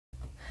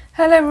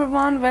Hello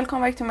everyone,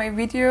 welcome back to my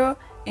video.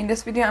 In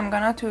this video I'm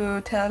gonna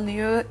to tell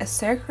you a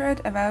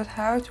secret about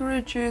how to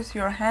reduce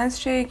your hands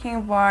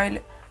shaking while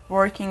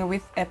working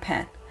with a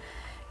pen.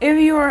 If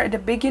you are the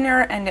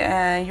beginner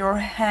and your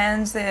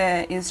hands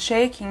is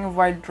shaking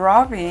while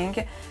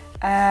drawing,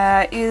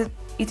 it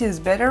is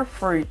better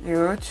for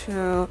you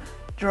to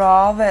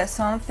draw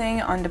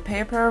something on the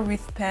paper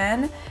with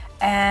pen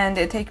and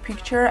take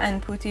picture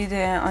and put it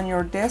on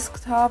your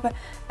desktop,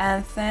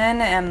 and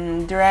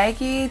then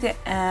drag it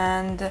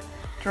and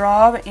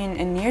draw in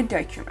a new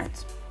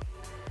document.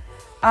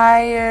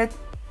 I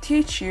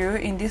teach you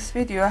in this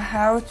video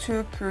how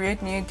to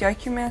create new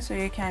documents, so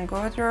you can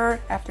go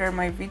there after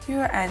my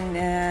video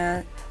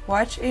and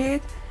watch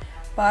it.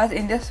 But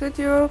in this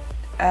video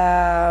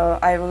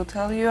I will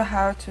tell you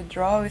how to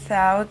draw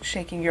without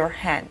shaking your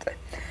hand.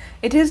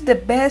 It is the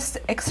best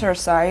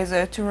exercise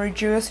to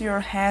reduce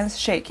your hands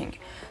shaking,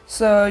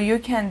 so you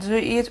can do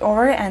it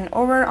over and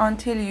over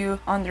until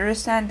you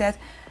understand that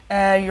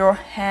your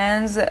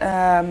hands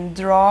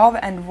draw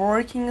and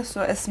working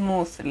so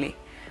smoothly.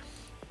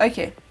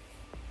 Okay,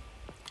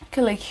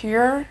 click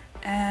here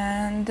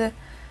and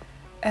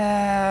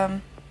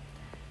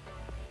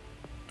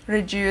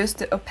reduce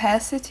the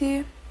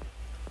opacity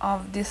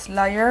of this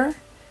layer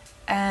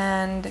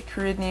and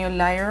create new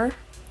layer.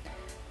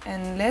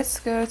 And let's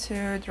go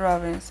to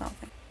drawing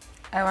something.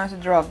 I want to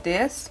draw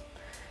this.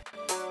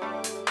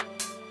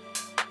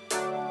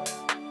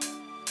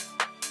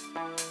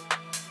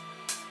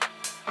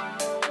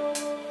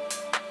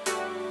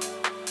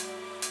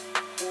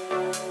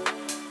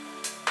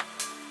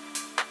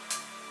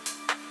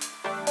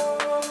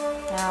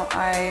 Now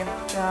I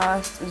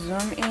just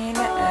zoom in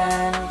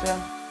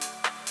and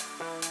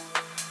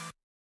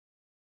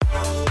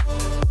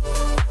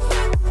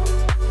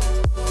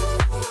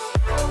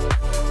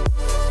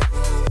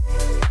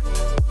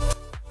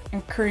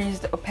increase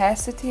the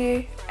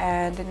opacity,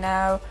 and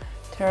now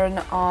turn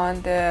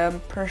on the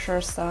pressure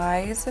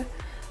size.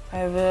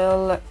 I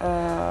will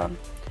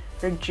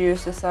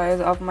reduce the size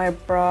of my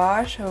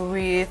brush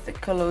with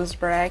close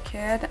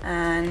bracket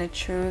and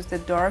choose the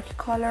dark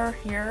color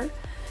here.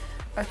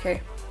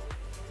 Okay,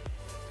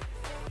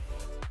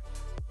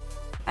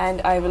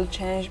 and I will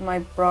change my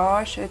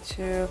brush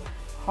to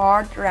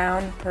hard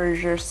round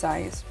pressure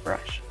size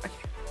brush.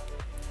 Okay,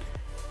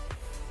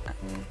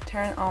 and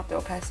turn off the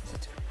opacity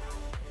too.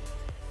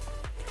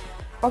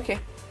 Okay,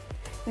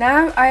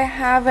 now I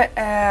have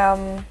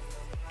a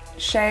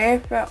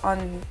shape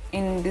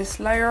in this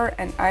layer,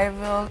 and I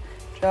will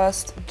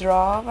just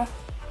draw.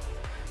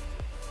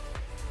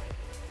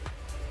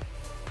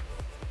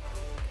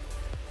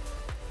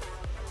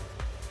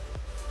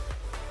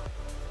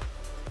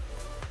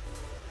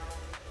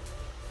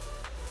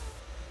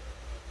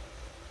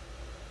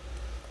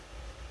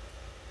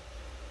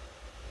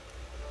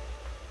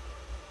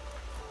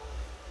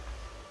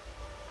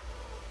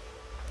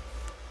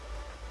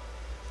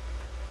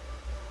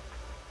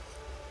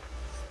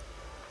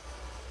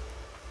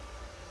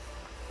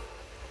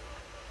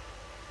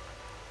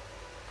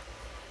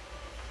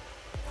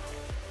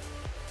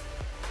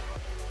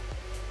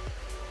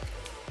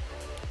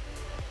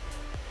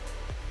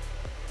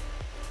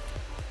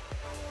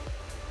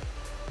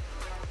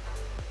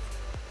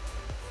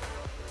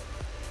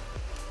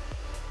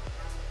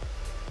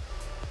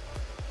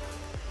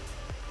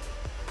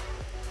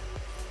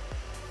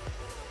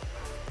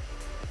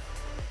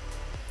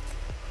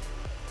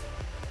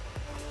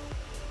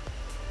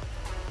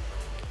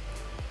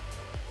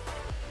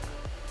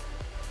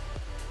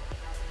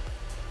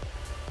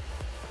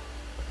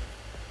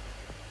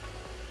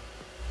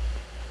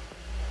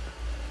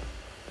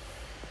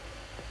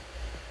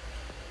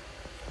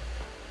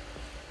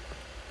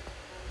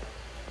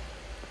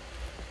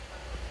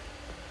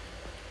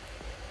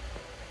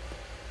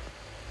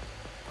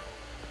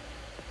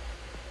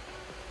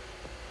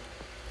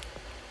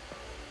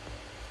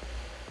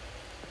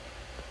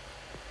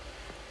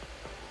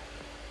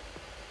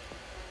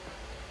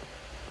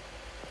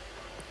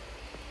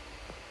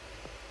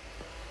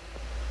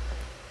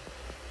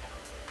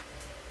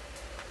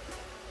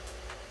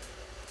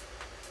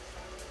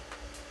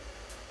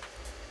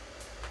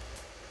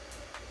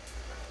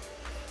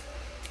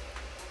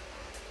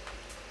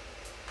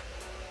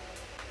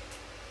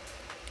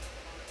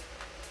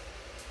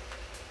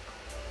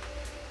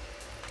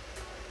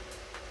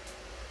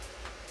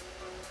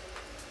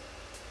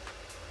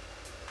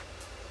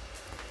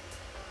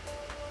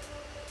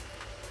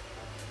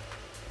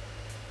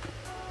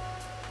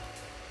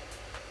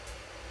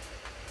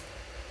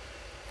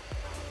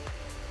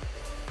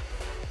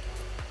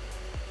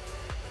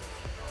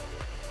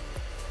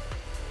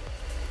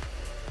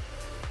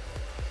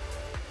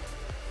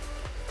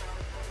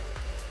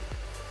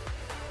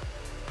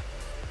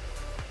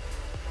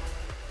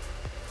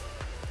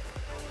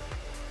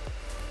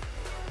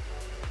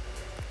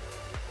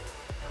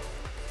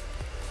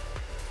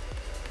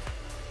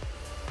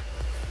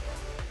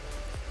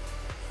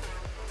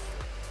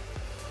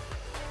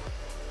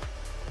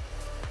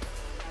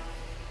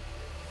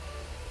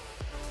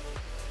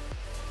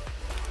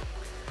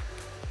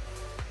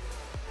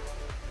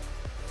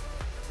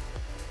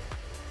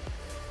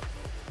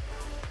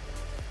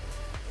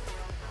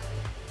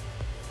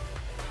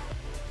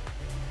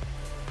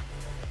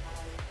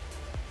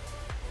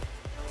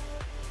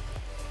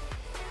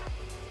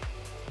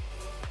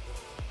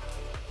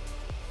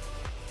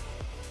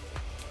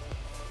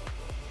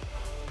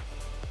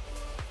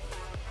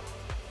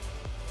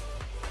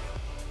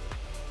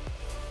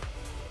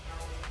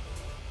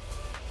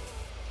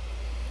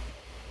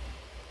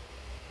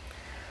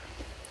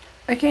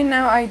 Okay,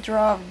 now I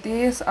draw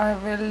this. I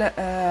will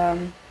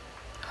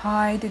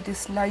hide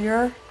this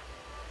layer,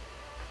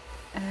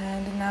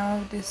 and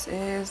now this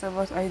is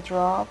what I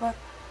draw.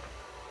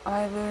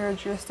 I will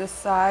reduce the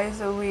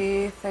size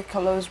with a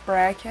close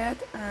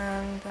bracket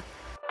and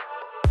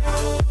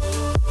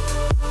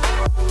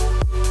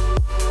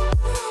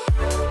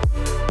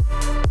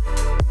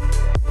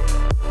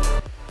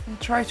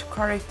try to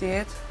correct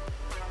it.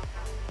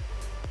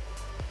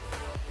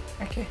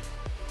 Okay.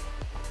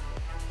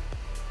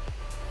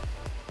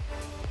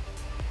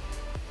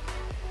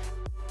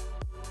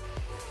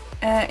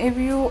 If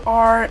you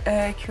are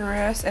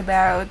curious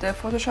about the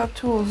Photoshop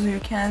tools, you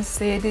can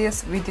see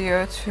this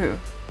video too.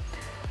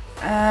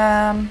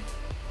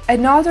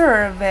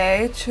 Another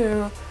way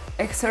to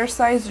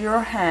exercise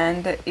your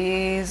hand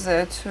is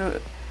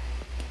to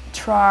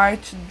try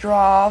to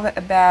draw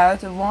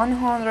about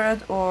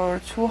 100 or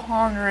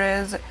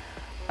 200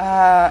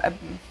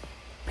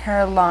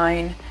 per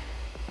line.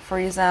 For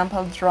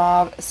example,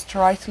 draw a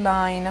straight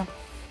line,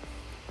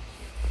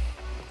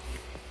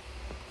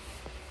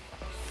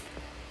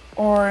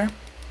 or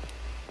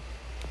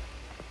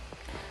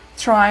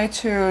try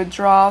to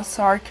draw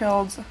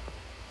circles.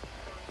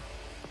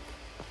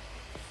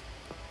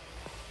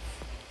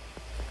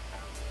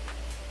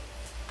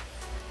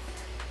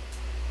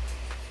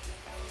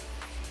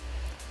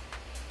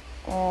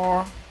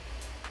 Or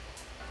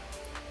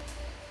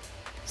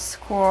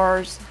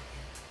squares.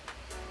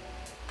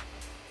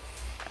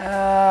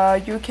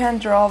 You can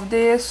draw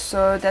this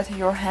so that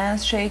your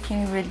hands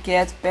shaking will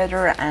get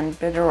better and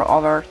better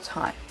over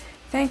time.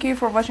 Thank you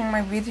for watching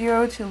my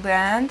video till the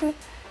end,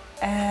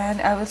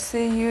 and I will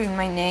see you in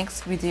my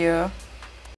next video.